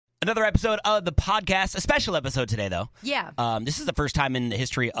Another episode of the podcast, a special episode today, though. Yeah. This is the first time in the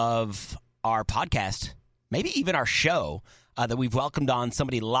history of our podcast, maybe even our show, that we've welcomed on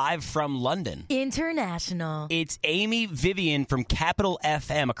somebody live from London. International. It's Aimee Vivian from Capital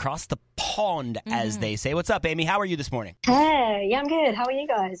FM, across the pond, as they say. What's up, Aimee? How are you this morning? Hey, yeah, I'm good. How are you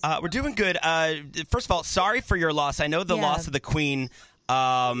guys? We're doing good. First of all, sorry for your loss. I know the loss of the Queen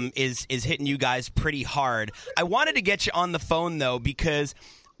is hitting you guys pretty hard. I wanted to get you on the phone, though, because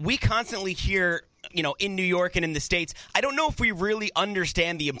we constantly hear, in New York and in the States, I don't know if we really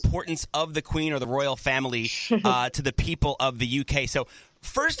understand the importance of the Queen or the royal family to the people of the UK. So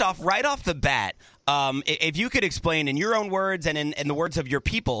first off, right off the bat, if you could explain in your own words and in the words of your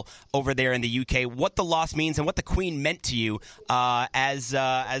people over there in the UK what the loss means and what the Queen meant to you as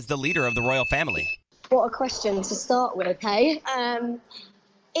the leader of the royal family. What a question to start with, hey?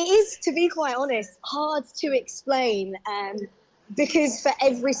 It is, to be quite honest, hard to explain because for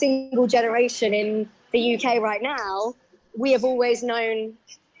every single generation in the UK right now, we have always known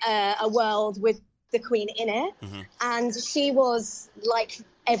a world with the Queen in it. Mm-hmm. And she was like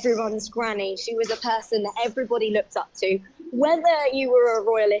everyone's granny. She was a person that everybody looked up to. Whether you were a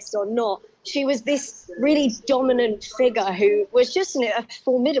royalist or not, she was this really dominant figure who was just a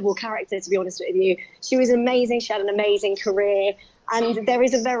formidable character, to be honest with you. She was amazing. She had an amazing career. And there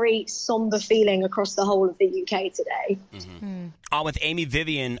is a very somber feeling across the whole of the UK today. Mm-hmm. On with Aimee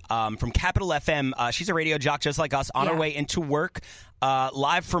Vivian from Capital FM. She's a radio jock just like us, on her way into work,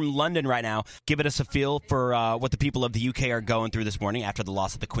 live from London right now. Giving us a feel for what the people of the UK are going through this morning after the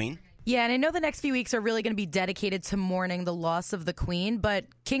loss of the Queen. Yeah, and I know the next few weeks are really going to be dedicated to mourning the loss of the Queen, but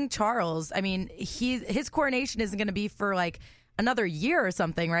King Charles, I mean, his coronation isn't going to be for like another year or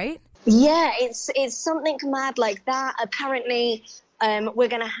something, right? Yeah, it's something mad like that. Apparently, we're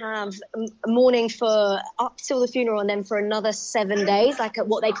going to have a mourning for up till the funeral and then for another 7 days, like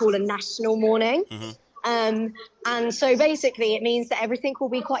what they call a national mourning. Mm-hmm. And so basically it means that everything will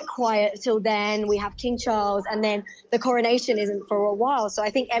be quite quiet till then. We have King Charles and then the coronation isn't for a while. So I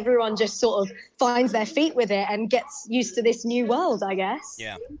think everyone just sort of finds their feet with it and gets used to this new world, I guess.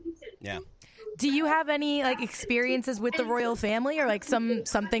 Yeah. Do you have any experiences with the royal family or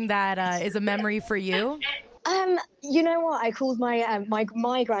something that is a memory for you? You know what? I called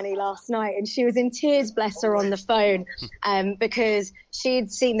my granny last night, and she was in tears, bless her, on the phone, because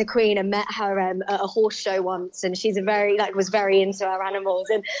she'd seen the Queen and met her at a horse show once, and she's was very into her animals.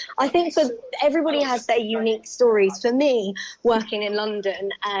 And I think for everybody has their unique stories. For me, working in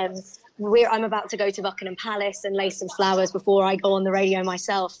London, I'm about to go to Buckingham Palace and lay some flowers before I go on the radio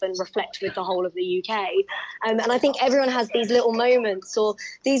myself and reflect with the whole of the UK. And I think everyone has these little moments or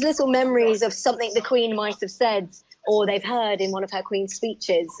these little memories of something the Queen might have said or they've heard in one of her Queen's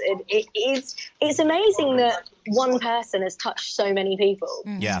speeches. It's amazing that one person has touched so many people.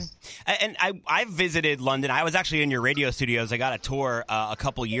 Mm-hmm. Yeah. And I visited London. I was actually in your radio studios. I got a tour a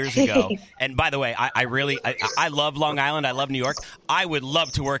couple years ago. And by the way, I love Long Island. I love New York. I would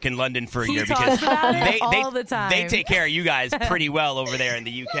love to work in London for a year because all the time. They take care of you guys pretty well over there in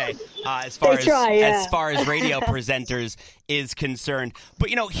the UK as far as radio presenters is concerned. But,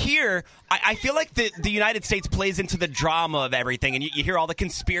 here, I feel like the United States plays into the drama of everything. And you hear all the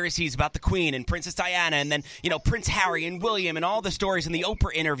conspiracies about the Queen and Princess Diana and then, Prince Harry and William and all the stories in the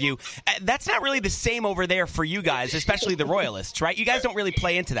Oprah interview. That's not really the same over there for you guys, especially the royalists, right? You guys don't really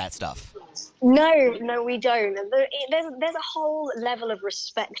play into that stuff. No, we don't. There's a whole level of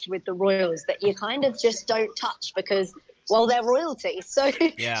respect with the royals that you kind of just don't touch because, well, they're royalty. So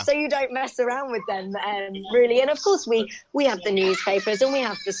you don't mess around with them, really. And, of course, we have the newspapers and we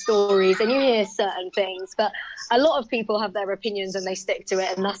have the stories and you hear certain things. But a lot of people have their opinions and they stick to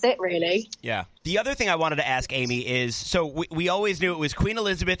it and that's it, really. Yeah. The other thing I wanted to ask, Aimee, is so we always knew it was Queen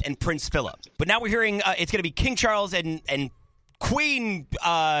Elizabeth and Prince Philip. But now we're hearing it's going to be King Charles and Queen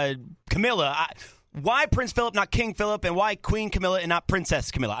Camilla. Why Prince Philip, not King Philip, and why Queen Camilla and not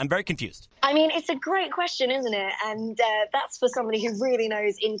Princess Camilla? I'm very confused. I mean, it's a great question, isn't it? And that's for somebody who really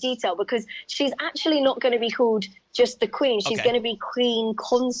knows in detail because she's actually not going to be called just the Queen. She's going to be Queen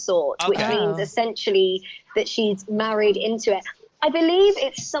Consort, which means essentially that she's married into it. I believe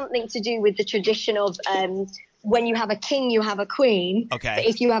it's something to do with the tradition of when you have a king, you have a queen. Okay. But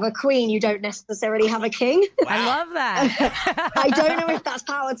if you have a queen, you don't necessarily have a king. Wow. I love that. I don't know if that's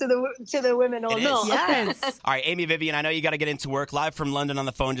power to the women or not. Yes. All right, Aimee Vivian, I know you got to get into work. Live from London on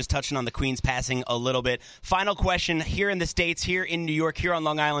the phone, just touching on the Queen's passing a little bit. Final question, here in the States, here in New York, here on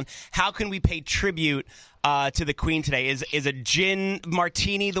Long Island, how can we pay tribute to the Queen today? Is a gin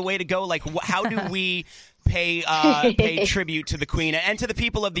martini the way to go? Like, how do we pay tribute to the Queen and to the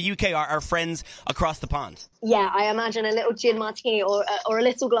people of the UK, our friends across the pond. Yeah, I imagine a little gin martini or a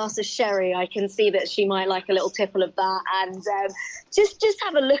little glass of sherry. I can see that she might like a little tipple of that. And just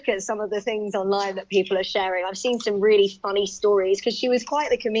have a look at some of the things online that people are sharing. I've seen some really funny stories because she was quite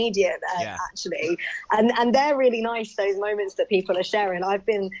the comedian, actually. And they're really nice, those moments that people are sharing. I've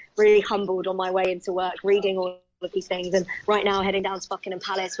been really humbled on my way into work reading all of these things, and right now heading down to Buckingham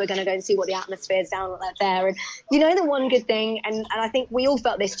Palace. We're going to go and see what the atmosphere is down there. And you know, the one good thing, and I think we all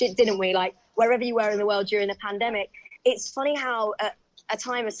felt this, didn't we, like wherever you were in the world during the pandemic, it's funny how at a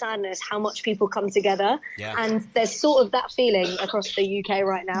time of sadness how much people come together, and there's sort of that feeling across the UK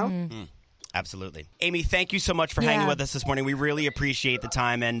right now. Absolutely. Aimee, thank you so much for hanging with us this morning. We really appreciate the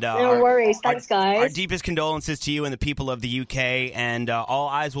time. And no worries. Thanks, guys. Our deepest condolences to you and the people of the UK, and all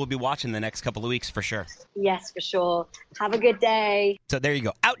eyes will be watching the next couple of weeks for sure. Yes, for sure. Have a good day. So there you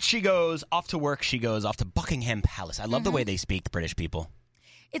go. Out she goes. Off to work she goes. Off to Buckingham Palace. I love the way they speak, the British people.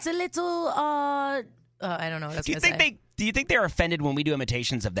 It's a little, I don't know what I was going to say. Do you think they're offended when we do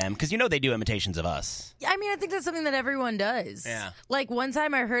imitations of them? Because you know they do imitations of us. I mean, I think that's something that everyone does. Yeah. Like one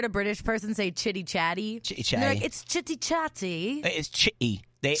time I heard a British person say chitty chatty. Chitty chatty. Like, it's chitty chatty. It's chitty.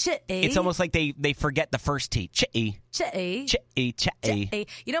 Chitty. It's almost like they forget the first T. Chitty. Chitty. Chitty. Chitty. Chitty.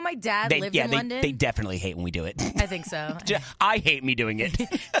 You know, my dad lived in London. They definitely hate when we do it. I think so. I hate me doing it. Did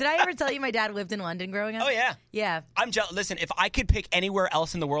I ever tell you my dad lived in London growing up? Oh, yeah. Yeah. I'm jealous. Listen, if I could pick anywhere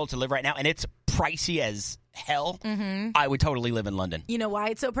else in the world to live right now, and it's pricey as hell, I would totally live in London. You know why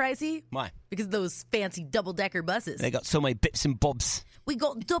it's so pricey? Why? Because of those fancy double-decker buses. They got so many bits and bobs. We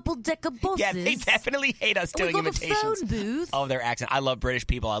got double-decker buses. Yeah, they definitely hate us doing imitations the phone booth. of their accent. I love British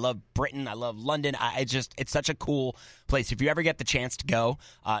people. I love Britain. I love London. It's such a cool place. If you ever get the chance to go,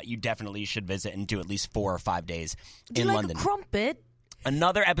 you definitely should visit and do at least 4 or 5 days in London. Do you like a crumpet?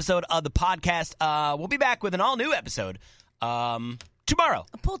 Another episode of the podcast. We'll be back with an all-new episode tomorrow.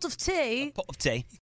 A pot of tea.